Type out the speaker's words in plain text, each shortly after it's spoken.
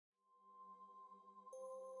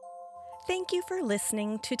Thank you for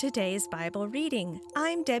listening to today's Bible reading.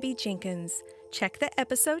 I'm Debbie Jenkins. Check the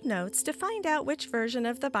episode notes to find out which version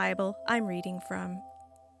of the Bible I'm reading from.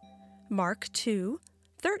 Mark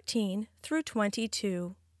 2:13 through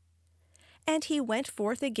 22. And he went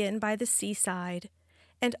forth again by the seaside,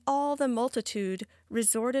 and all the multitude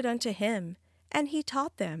resorted unto him, and he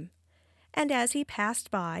taught them. And as he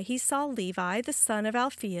passed by, he saw Levi the son of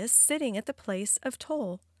Alphaeus sitting at the place of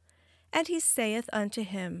toll. And he saith unto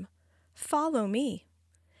him, Follow me.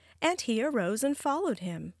 And he arose and followed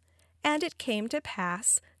him. And it came to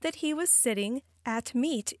pass that he was sitting at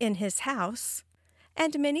meat in his house,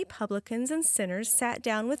 and many publicans and sinners sat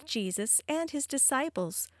down with Jesus and his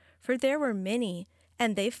disciples, for there were many,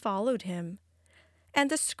 and they followed him. And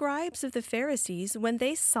the scribes of the Pharisees, when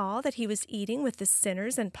they saw that he was eating with the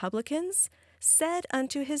sinners and publicans, said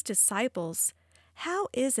unto his disciples, How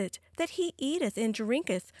is it that he eateth and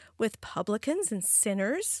drinketh with publicans and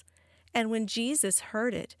sinners? And when Jesus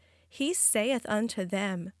heard it, he saith unto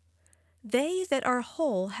them, They that are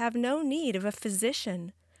whole have no need of a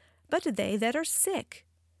physician, but they that are sick.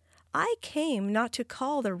 I came not to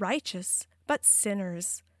call the righteous, but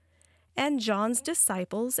sinners. And John's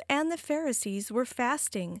disciples and the Pharisees were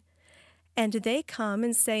fasting. And they come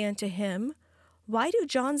and say unto him, Why do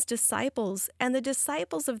John's disciples and the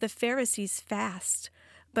disciples of the Pharisees fast,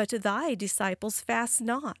 but thy disciples fast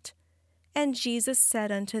not? And Jesus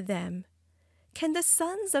said unto them, Can the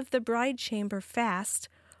sons of the bridechamber fast,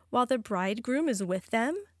 while the bridegroom is with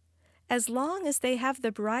them? As long as they have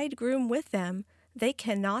the bridegroom with them, they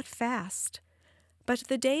cannot fast. But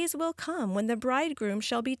the days will come when the bridegroom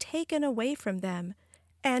shall be taken away from them,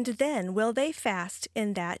 and then will they fast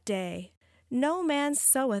in that day. No man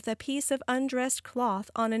seweth a piece of undressed cloth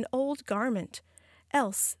on an old garment,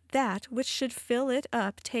 else that which should fill it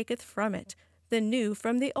up taketh from it the new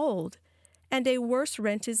from the old, and a worse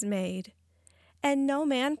rent is made. And no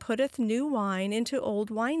man putteth new wine into old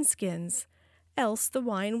wineskins, else the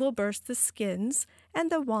wine will burst the skins,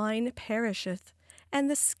 and the wine perisheth, and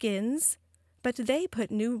the skins, but they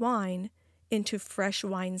put new wine into fresh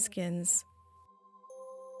wineskins.